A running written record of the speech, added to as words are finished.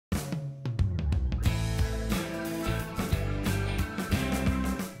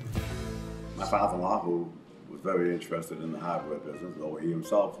father-in-law, who was very interested in the hardware business, though he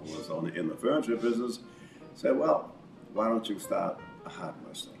himself was in the furniture business, said, well, why don't you start a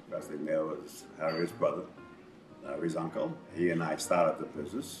hardware store? First thing there was Harriet's brother, Larry's uncle. He and I started the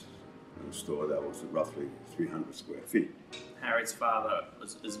business in a store that was roughly 300 square feet. Harriet's father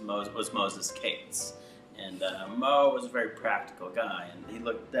was Moses Cates. And Mo was a very practical guy, and he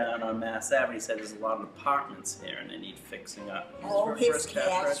looked down on Mass Ave and he said, there's a lot of apartments here and they need fixing up. His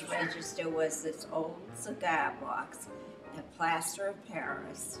cash register was this old cigar box, a plaster of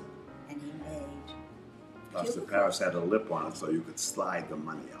Paris, and he made Plaster of Paris had a lip on it so you could slide the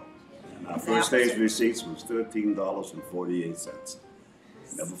money out. And our first day's receipts was $13.48.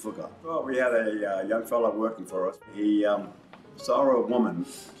 Never forgot. Well, we had a young fellow working for us. He saw a woman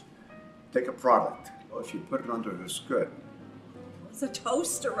take a product. Well, she put it under her skirt. It was a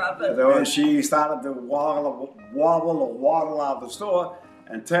toaster oven. Then she started to wobble or waddle out of the store,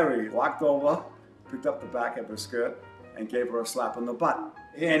 and Terry walked over, picked up the back of her skirt, and gave her a slap on the butt.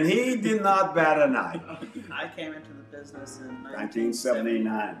 And he did not bat an eye. I came into the business in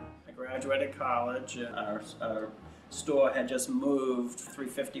 1979. I graduated college. Our store had just moved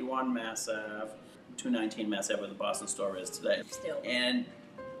 351 Mass Ave, 219 Mass Ave, where the Boston store is today. Still. And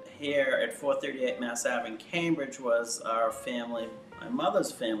here at 438 Mass Ave in Cambridge was our family, my mother's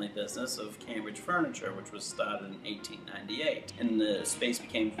family business of Cambridge Furniture, which was started in 1898. And the space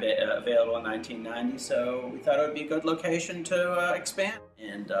became available in 1990, so we thought it would be a good location to expand.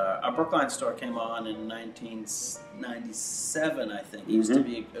 And our Brookline store came on in 1997, I think. It used to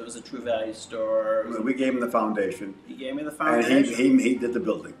be, it was a True Value store. We gave him the foundation. He gave me the foundation. And he did the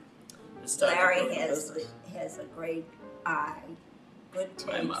building. Larry has a great eye. Good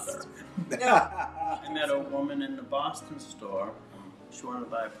taste. My mother. I met a woman in the Boston store. She wanted to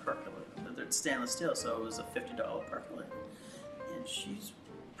buy a percolator. They're stainless steel, so it was a $50 percolator. And she's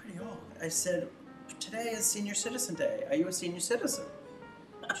pretty old. I said, today is Senior Citizen Day. Are you a senior citizen?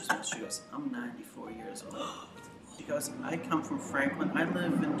 She goes, I'm 94 years old. She goes, I come from Franklin. I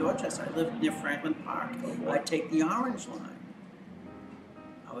live in Dorchester. I live near Franklin Park. I take the Orange Line.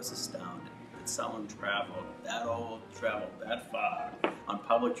 I was astounded that someone traveled that that far on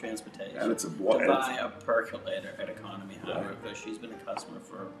public transportation to buy a percolator at Economy Hardware, because she's been a customer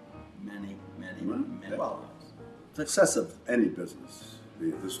for many years. Success of any business, be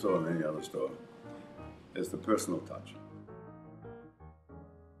it this store or any other store, is the personal touch.